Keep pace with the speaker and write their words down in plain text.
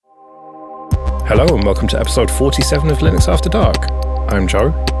Hello and welcome to episode 47 of Linux After Dark. I'm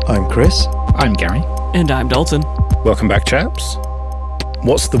Joe. I'm Chris. I'm Gary. And I'm Dalton. Welcome back, chaps.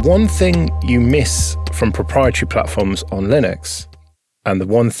 What's the one thing you miss from proprietary platforms on Linux and the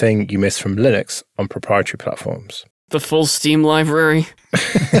one thing you miss from Linux on proprietary platforms? The full Steam library.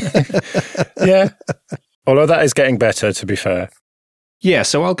 Yeah. Although that is getting better, to be fair. Yeah,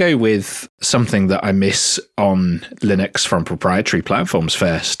 so I'll go with something that I miss on Linux from proprietary platforms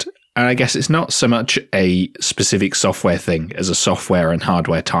first. And I guess it's not so much a specific software thing as a software and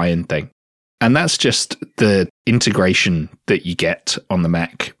hardware tie-in thing. And that's just the integration that you get on the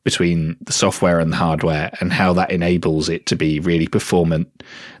Mac between the software and the hardware and how that enables it to be really performant,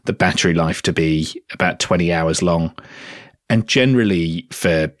 the battery life to be about 20 hours long, and generally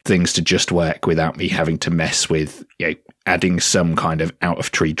for things to just work without me having to mess with, adding some kind of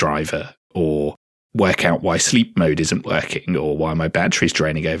out-of-tree driver or work out why sleep mode isn't working or why my battery's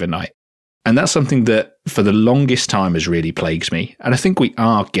draining overnight. And that's something that for the longest time has really plagued me. And I think we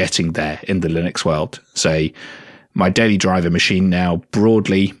are getting there in the Linux world. So my daily driver machine now,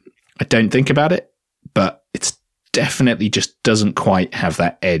 broadly, I don't think about it, but it's definitely just doesn't quite have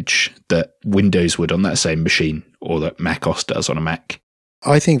that edge that Windows would on that same machine or that macOS does on a Mac.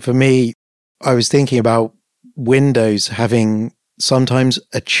 I think for me, I was thinking about Windows having sometimes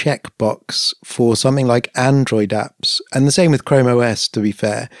a checkbox for something like Android apps, and the same with Chrome OS, to be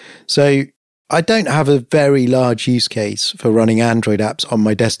fair. So I don't have a very large use case for running Android apps on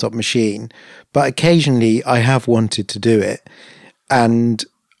my desktop machine, but occasionally I have wanted to do it. And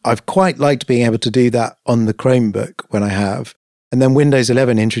I've quite liked being able to do that on the Chromebook when I have. And then Windows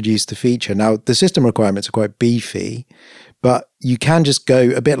 11 introduced the feature. Now, the system requirements are quite beefy, but you can just go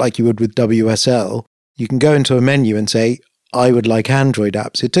a bit like you would with WSL. You can go into a menu and say, I would like Android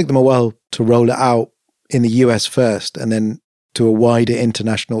apps. It took them a while to roll it out in the US first and then to a wider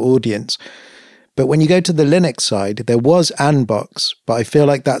international audience. But when you go to the Linux side, there was Anbox, but I feel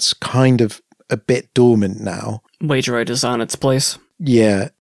like that's kind of a bit dormant now. Waydroid is on its place. Yeah.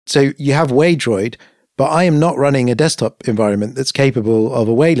 So you have Waydroid, but I am not running a desktop environment that's capable of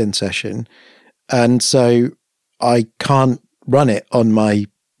a Wayland session. And so I can't run it on my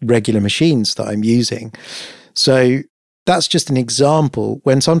regular machines that I'm using. So that's just an example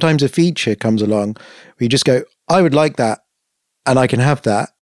when sometimes a feature comes along where you just go, I would like that, and I can have that.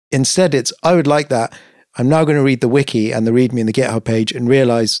 Instead, it's, I would like that. I'm now going to read the wiki and the README and the GitHub page and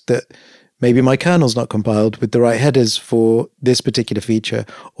realize that maybe my kernel's not compiled with the right headers for this particular feature,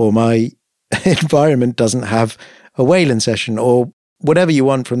 or my environment doesn't have a Wayland session, or whatever you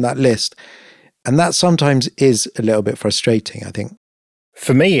want from that list. And that sometimes is a little bit frustrating, I think.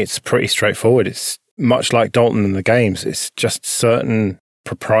 For me, it's pretty straightforward. It's much like Dalton in the games. It's just certain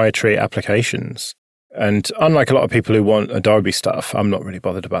proprietary applications. And unlike a lot of people who want Adobe stuff, I'm not really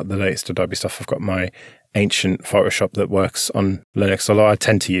bothered about the latest Adobe stuff. I've got my ancient Photoshop that works on Linux, although I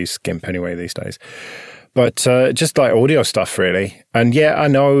tend to use GIMP anyway these days. But just like audio stuff, really. And yeah, I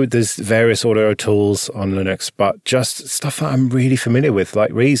know there's various audio tools on Linux, but just stuff that I'm really familiar with,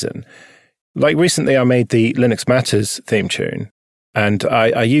 like Reason. Like recently I made the Linux Matters theme tune, and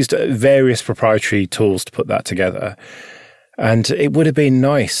I used various proprietary tools to put that together. And it would have been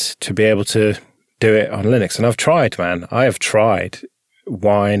nice to be able to do it on Linux. And I've tried, man. I have tried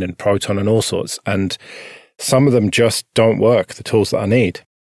Wine and Proton and all sorts. And some of them just don't work, the tools that I need.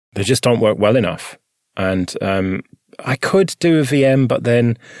 They just don't work well enough. And I could do a VM, but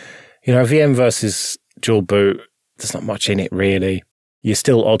then, VM versus dual boot, there's not much in it, really. You're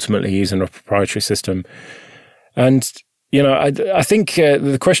still ultimately using a proprietary system. And I think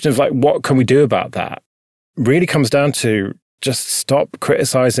the question of like, what can we do about that really comes down to just stop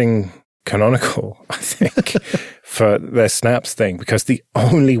criticizing Canonical, I think, for their snaps thing, because the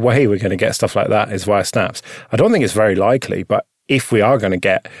only way we're going to get stuff like that is via snaps. I don't think it's very likely, but if we are going to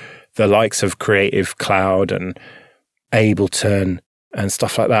get the likes of Creative Cloud and Ableton and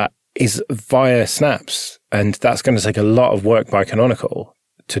stuff like that, is via snaps. And that's going to take a lot of work by Canonical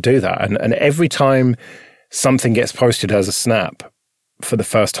to do that. And every time something gets posted as a snap for the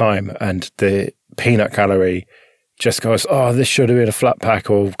first time and the peanut gallery just goes, oh, this should have been a Flatpak,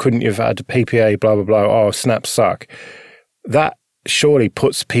 or couldn't you have had a PPA, blah, blah, blah, oh, snaps suck. That surely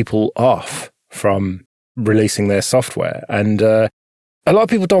puts people off from releasing their software. And a lot of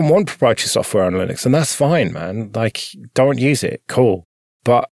people don't want proprietary software on Linux, and that's fine, man. Like, don't use it, cool.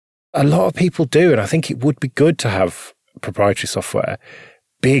 But a lot of people do, and I think it would be good to have proprietary software,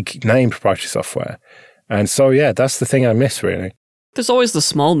 big name proprietary software. And so, yeah, that's the thing I miss, really. There's always the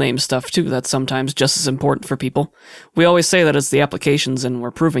small name stuff, too, that's sometimes just as important for people. We always say that it's the applications, and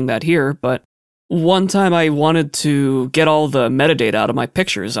we're proving that here, but one time I wanted to get all the metadata out of my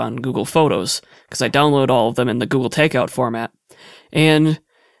pictures on Google Photos, because I download all of them in the Google Takeout format. And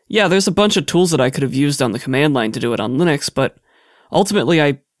yeah, there's a bunch of tools that I could have used on the command line to do it on Linux, but ultimately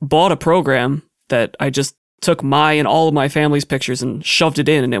I bought a program that I just took my and all of my family's pictures and shoved it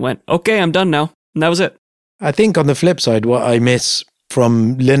in, and it went, okay, I'm done now. And that was it. I think on the flip side, what I miss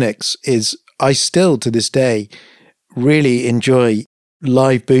from Linux is I still, to this day, really enjoy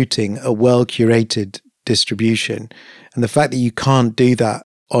live booting a well-curated distribution. And the fact that you can't do that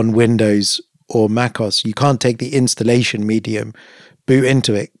on Windows or macOS, you can't take the installation medium, boot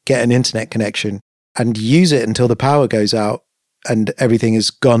into it, get an internet connection, and use it until the power goes out and everything is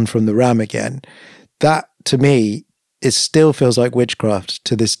gone from the RAM again. That, to me, it still feels like witchcraft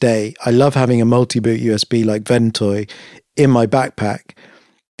to this day. I love having a multi-boot USB like Ventoy in my backpack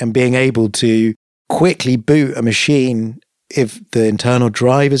and being able to quickly boot a machine if the internal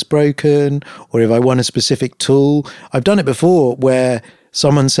drive is broken or if I want a specific tool. I've done it before where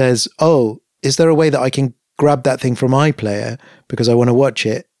someone says, oh, is there a way that I can grab that thing from iPlayer because I want to watch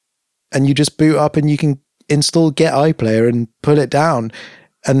it? And you just boot up and you can install Get iPlayer and pull it down.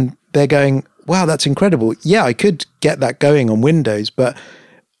 And they're going, wow, that's incredible. Yeah, I could get that going on Windows, but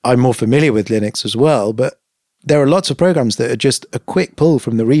I'm more familiar with Linux as well. But there are lots of programs that are just a quick pull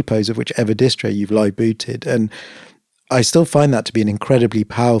from the repos of whichever distro you've live booted. And I still find that to be an incredibly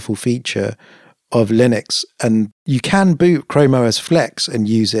powerful feature of Linux. And you can boot Chrome OS Flex and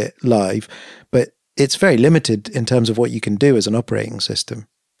use it live, but it's very limited in terms of what you can do as an operating system.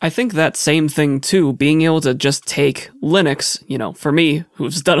 I think that same thing too, being able to just take Linux, for me,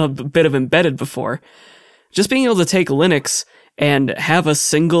 who's done a bit of embedded before, just being able to take Linux and have a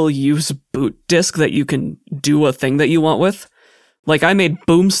single-use boot disk that you can do a thing that you want with. Like, I made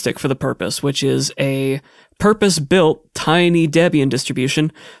Boomstick for the purpose, which is a purpose-built tiny Debian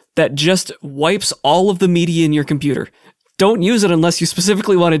distribution that just wipes all of the media in your computer. Don't use it unless you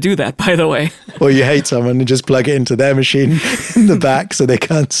specifically want to do that, by the way. Or you hate someone and just plug it into their machine in the back so they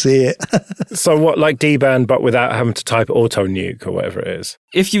can't see it. So what, like DBAN, but without having to type auto nuke or whatever it is?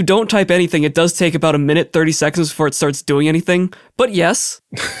 If you don't type anything, it does take about a minute, 30 seconds before it starts doing anything. But yes.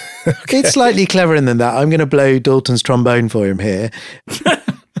 Okay. It's slightly cleverer than that. I'm going to blow Dalton's trombone for him here.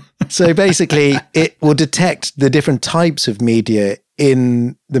 So basically, it will detect the different types of media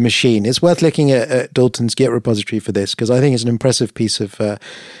in the machine. It's worth looking at Dalton's Git repository for this because I think it's an impressive piece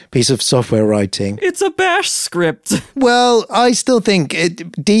of software writing. It's a bash script. Well, I still think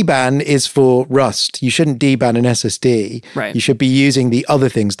DBAN is for Rust. You shouldn't DBAN an SSD. Right. You should be using the other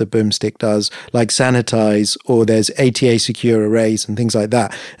things that Boomstick does, like sanitize, or there's ATA secure arrays and things like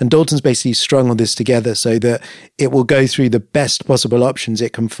that. And Dalton's basically strung all this together so that it will go through the best possible options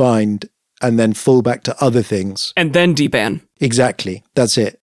it can find and then fall back to other things. And then DBAN. Exactly. That's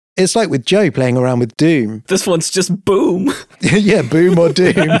it. It's like with Joe playing around with Doom. This one's just Boom. Yeah, Boom or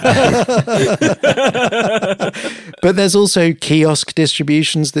Doom. But there's also kiosk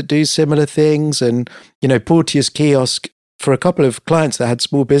distributions that do similar things. And, Porteous Kiosk, for a couple of clients that had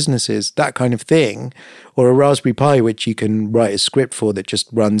small businesses, that kind of thing, or a Raspberry Pi, which you can write a script for that just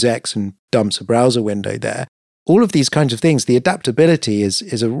runs X and dumps a browser window there. All of these kinds of things, the adaptability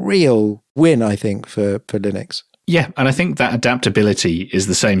is a real win, I think, for Linux. Yeah, and I think that adaptability is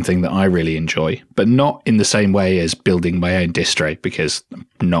the same thing that I really enjoy, but not in the same way as building my own distro, because I'm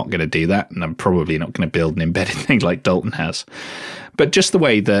not going to do that, and I'm probably not going to build an embedded thing like Dalton has. But just the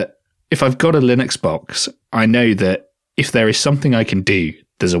way that if I've got a Linux box, I know that if there is something I can do,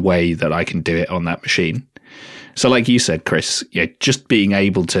 there's a way that I can do it on that machine. So like you said, Chris, just being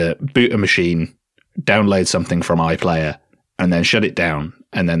able to boot a machine, download something from iPlayer, and then shut it down,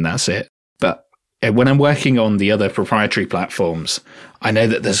 and then that's it. But when I'm working on the other proprietary platforms, I know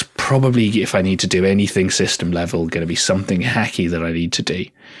that there's probably, if I need to do anything system level, going to be something hacky that I need to do.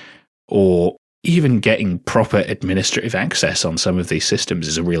 Or even getting proper administrative access on some of these systems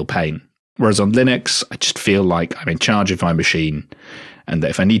is a real pain. Whereas on Linux, I just feel like I'm in charge of my machine, and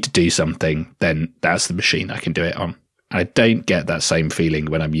that if I need to do something, then that's the machine I can do it on. I don't get that same feeling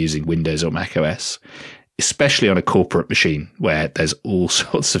when I'm using Windows or Mac OS, especially on a corporate machine where there's all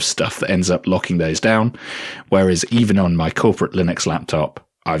sorts of stuff that ends up locking those down. Whereas even on my corporate Linux laptop,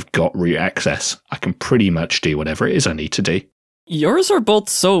 I've got root access. I can pretty much do whatever it is I need to do. Yours are both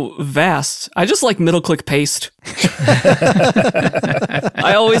so vast. I just like middle click paste.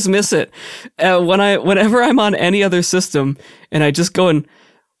 I always miss it. Whenever I'm on any other system and I just go and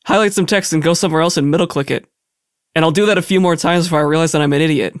highlight some text and go somewhere else and middle click it. And I'll do that a few more times before I realize that I'm an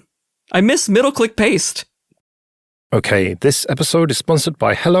idiot. I miss middle click paste. Okay, this episode is sponsored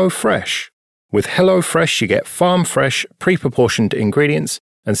by HelloFresh. With HelloFresh, you get farm fresh, pre-proportioned ingredients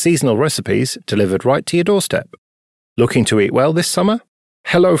and seasonal recipes delivered right to your doorstep. Looking to eat well this summer?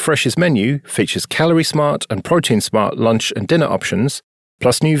 HelloFresh's menu features calorie-smart and protein-smart lunch and dinner options,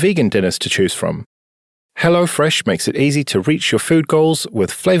 plus new vegan dinners to choose from. HelloFresh makes it easy to reach your food goals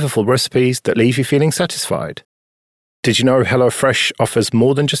with flavorful recipes that leave you feeling satisfied. Did you know HelloFresh offers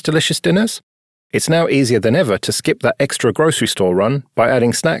more than just delicious dinners? It's now easier than ever to skip that extra grocery store run by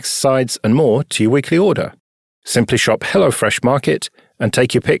adding snacks, sides, and more to your weekly order. Simply shop HelloFresh Market and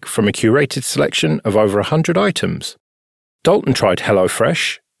take your pick from a curated selection of over 100 items. Dalton tried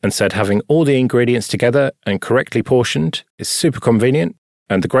HelloFresh and said having all the ingredients together and correctly portioned is super convenient,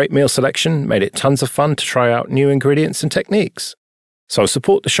 and the great meal selection made it tons of fun to try out new ingredients and techniques. So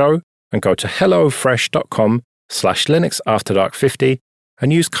support the show and go to hellofresh.com/LinuxAfterdark50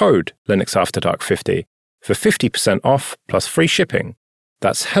 and use code LinuxAfterdark50 for 50% off plus free shipping.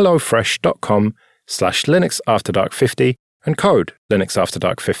 That's hellofresh.com/LinuxAfterdark50 and code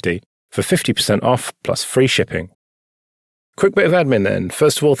LinuxAfterdark50 for 50% off plus free shipping. Quick bit of admin then.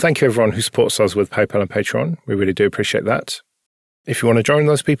 First of all, thank you everyone who supports us with PayPal and Patreon. We really do appreciate that. If you want to join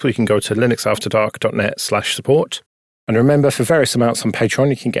those people, you can go to linuxafterdark.net/support. And remember, for various amounts on Patreon,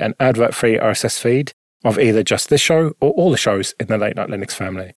 you can get an advert-free RSS feed of either just this show or all the shows in the Late Night Linux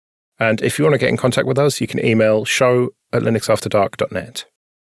family. And if you want to get in contact with us, you can email show@linuxafterdark.net.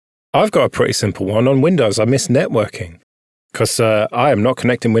 I've got a pretty simple one. On Windows, I miss networking. Because I am not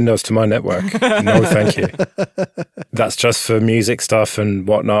connecting Windows to my network. No, thank you. That's just for music stuff and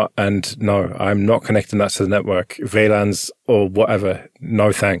whatnot. And no, I'm not connecting that to the network. VLANs or whatever,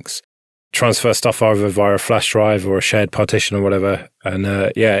 no thanks. Transfer stuff over via a flash drive or a shared partition or whatever. And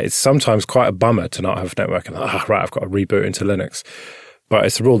it's sometimes quite a bummer to not have networking. Right, I've got to reboot into Linux. But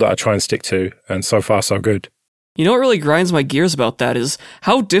it's a rule that I try and stick to. And so far, so good. You know what really grinds my gears about that is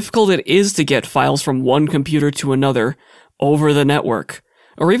how difficult it is to get files from one computer to another over the network,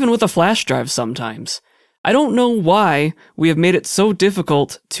 or even with a flash drive sometimes. I don't know why we have made it so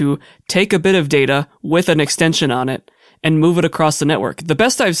difficult to take a bit of data with an extension on it and move it across the network. The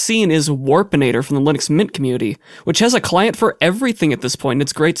best I've seen is Warpinator from the Linux Mint community, which has a client for everything at this point, and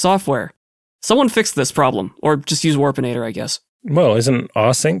it's great software. Someone fix this problem, or just use Warpinator, I guess. Well, isn't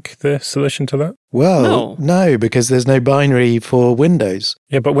rsync the solution to that? Well, no, because there's no binary for Windows.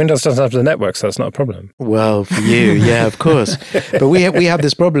 Yeah, but Windows doesn't have the network, so that's not a problem. Well, for you, yeah, of course. But we have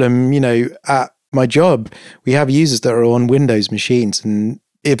this problem, at my job, we have users that are on Windows machines, and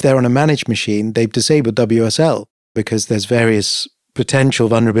if they're on a managed machine, they've disabled WSL because there's various potential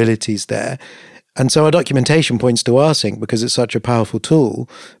vulnerabilities there. And so our documentation points to rsync because it's such a powerful tool,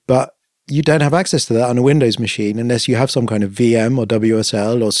 but you don't have access to that on a Windows machine unless you have some kind of VM or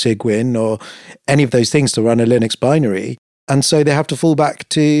WSL or Cygwin or any of those things to run a Linux binary. And so they have to fall back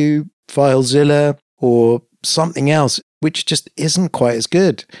to FileZilla or something else, which just isn't quite as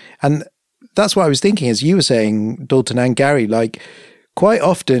good. And that's what I was thinking, as you were saying, Dalton and Gary, like quite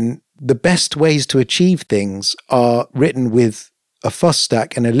often the best ways to achieve things are written with a FOSS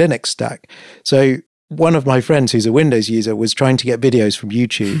stack and a Linux stack. So one of my friends who's a Windows user was trying to get videos from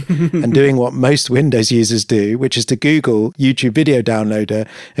YouTube and doing what most Windows users do, which is to Google YouTube video downloader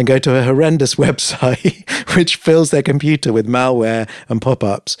and go to a horrendous website which fills their computer with malware and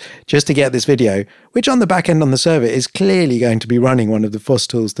pop-ups just to get this video, which on the back end on the server is clearly going to be running one of the FOSS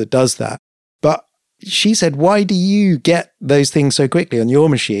tools that does that. But she said, why do you get those things so quickly on your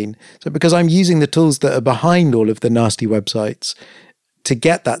machine? So because I'm using the tools that are behind all of the nasty websites to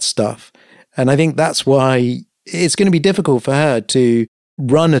get that stuff. And I think that's why it's going to be difficult for her to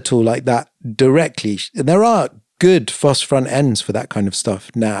run a tool like that directly. There are good FOSS front ends for that kind of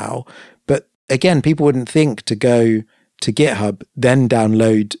stuff now. But again, people wouldn't think to go to GitHub, then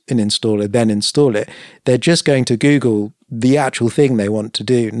download an installer, then install it. They're just going to Google the actual thing they want to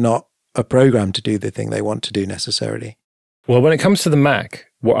do, not a program to do the thing they want to do necessarily. Well, when it comes to the Mac,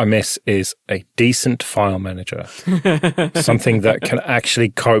 what I miss is a decent file manager, something that can actually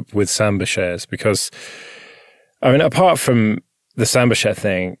cope with Samba shares. Because, I mean, apart from the Samba share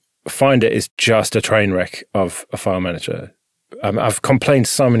thing, Finder is just a train wreck of a file manager. I've complained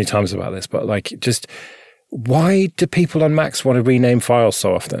so many times about this, but why do people on Macs want to rename files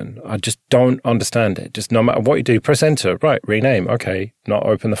so often? I just don't understand it. Just no matter what you do, press enter, right, rename, okay, not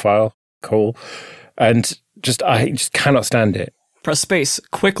open the file, cool. And I just cannot stand it. Press space,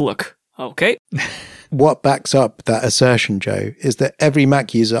 quick look. Okay. What backs up that assertion, Joe, is that every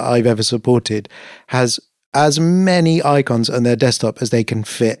Mac user I've ever supported has as many icons on their desktop as they can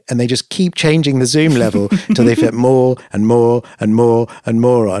fit, and they just keep changing the zoom level until they fit more and more and more and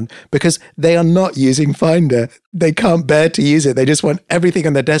more on, because they are not using Finder. They can't bear to use it. They just want everything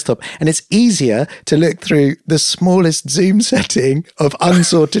on their desktop. And it's easier to look through the smallest zoom setting of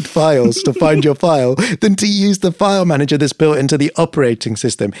unsorted files to find your file than to use the file manager that's built into the operating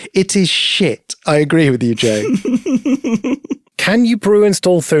system. It is shit. I agree with you, Joe. Can you brew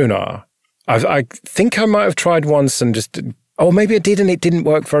install Thunar? I think I might have tried once and just, or maybe it did and it didn't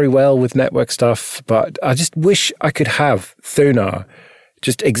work very well with network stuff, but I just wish I could have Thunar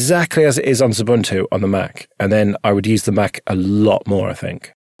just exactly as it is on Ubuntu on the Mac. And then I would use the Mac a lot more, I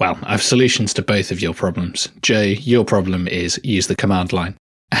think. Well, I have solutions to both of your problems. Joe, your problem is use the command line.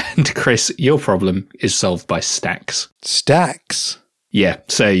 And Chris, your problem is solved by stacks. Stacks? Yeah,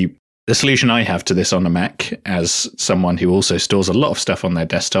 so the solution I have to this on a Mac, as someone who also stores a lot of stuff on their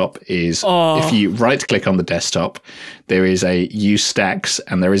desktop, is if you right-click on the desktop, there is a use stacks,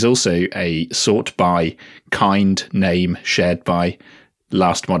 and there is also a sort by, kind, name, shared by,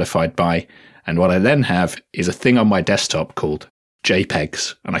 last modified by. And what I then have is a thing on my desktop called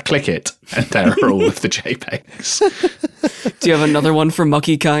JPEGs, and I click it, and there are all of the JPEGs. Do you have another one for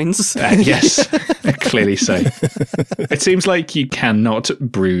mucky kinds? Yes, clearly so. It seems like you cannot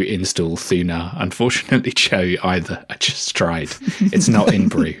brew install Thunar. Unfortunately, Joe, either. I just tried. It's not in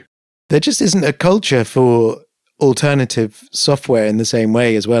brew. There just isn't a culture for alternative software in the same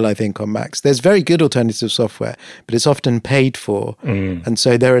way as well, I think, on Macs. There's very good alternative software, but it's often paid for. And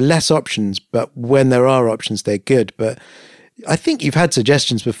so there are less options, but when there are options, they're good. But I think you've had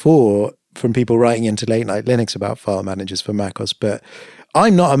suggestions before from people writing into Late Night Linux about file managers for macOS, but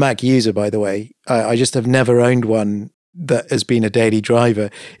I'm not a Mac user, by the way. I just have never owned one that has been a daily driver.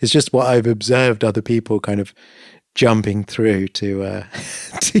 It's just what I've observed other people kind of jumping through to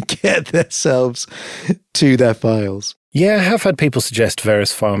get themselves to their files. Yeah, I have had people suggest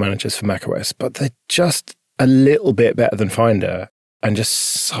various file managers for macOS, but they're just a little bit better than Finder and just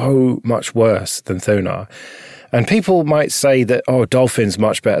so much worse than Thunar. And people might say that, Dolphin's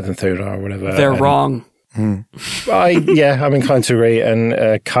much better than Thunar or whatever. They're wrong. I'm inclined to agree. And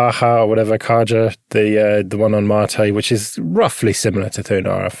Kaha or whatever, Kaja, the one on Mate, which is roughly similar to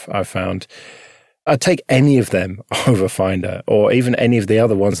Thunar, I've found. I'd take any of them over Finder, or even any of the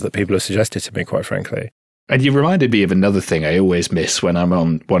other ones that people have suggested to me, quite frankly. And you reminded me of another thing I always miss when I'm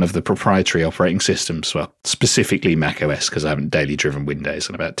on one of the proprietary operating systems, well, specifically macOS, because I haven't daily driven Windows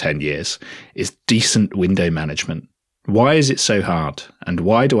in about 10 years, is decent window management. Why is it so hard? And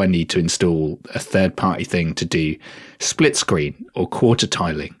why do I need to install a third-party thing to do split screen or quarter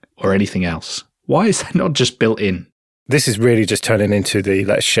tiling or anything else? Why is that not just built in? This is really just turning into the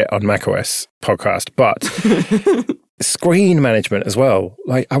Let's Shit on macOS podcast, but screen management as well.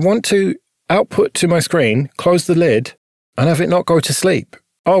 Like, I want to output to my screen, close the lid, and have it not go to sleep.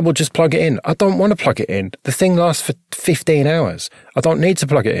 We'll just plug it in. I don't want to plug it in. The thing lasts for 15 hours. I don't need to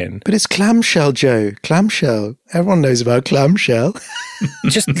plug it in. But it's clamshell, Joe. Clamshell. Everyone knows about clamshell.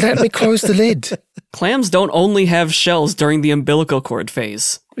 Just let me close the lid. Clams don't only have shells during the umbilical cord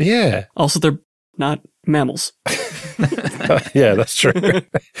phase. Yeah. Also, they're not mammals. Yeah, that's true.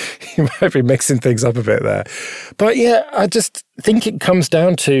 You might be mixing things up a bit there. But yeah, I just think it comes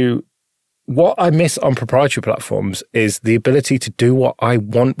down to what I miss on proprietary platforms is the ability to do what I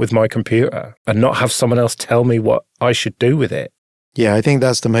want with my computer and not have someone else tell me what I should do with it. Yeah, I think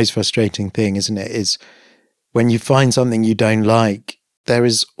that's the most frustrating thing, isn't it? Is when you find something you don't like, there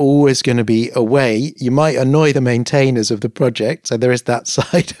is always going to be a way. You might annoy the maintainers of the project, so there is that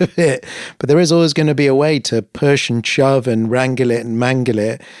side of it, but there is always going to be a way to push and shove and wrangle it and mangle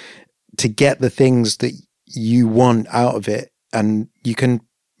it to get the things that you want out of it. And you can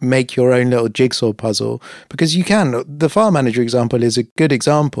make your own little jigsaw puzzle, because you can. The file manager example is a good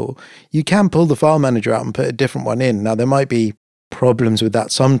example. You can pull the file manager out and put a different one in. Now, there might be problems with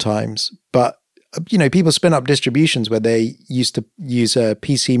that sometimes, but people spin up distributions where they used to use a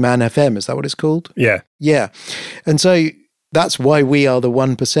PC Man FM. Is that what it's called? Yeah. Yeah. And so that's why we are the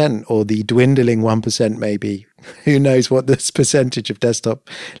 1%, or the dwindling 1% maybe. Who knows what this percentage of desktop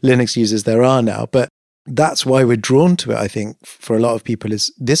Linux users there are now. But that's why we're drawn to it, I think, for a lot of people,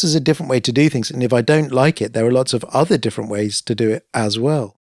 is this is a different way to do things. And if I don't like it, there are lots of other different ways to do it as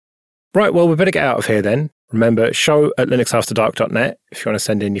well. Right, well, we better get out of here then. Remember, show@linuxafterdark.net if you want to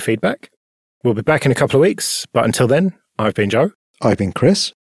send in your feedback. We'll be back in a couple of weeks, but until then, I've been Joe. I've been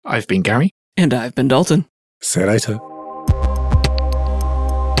Chris. I've been Gary. And I've been Dalton. See you later.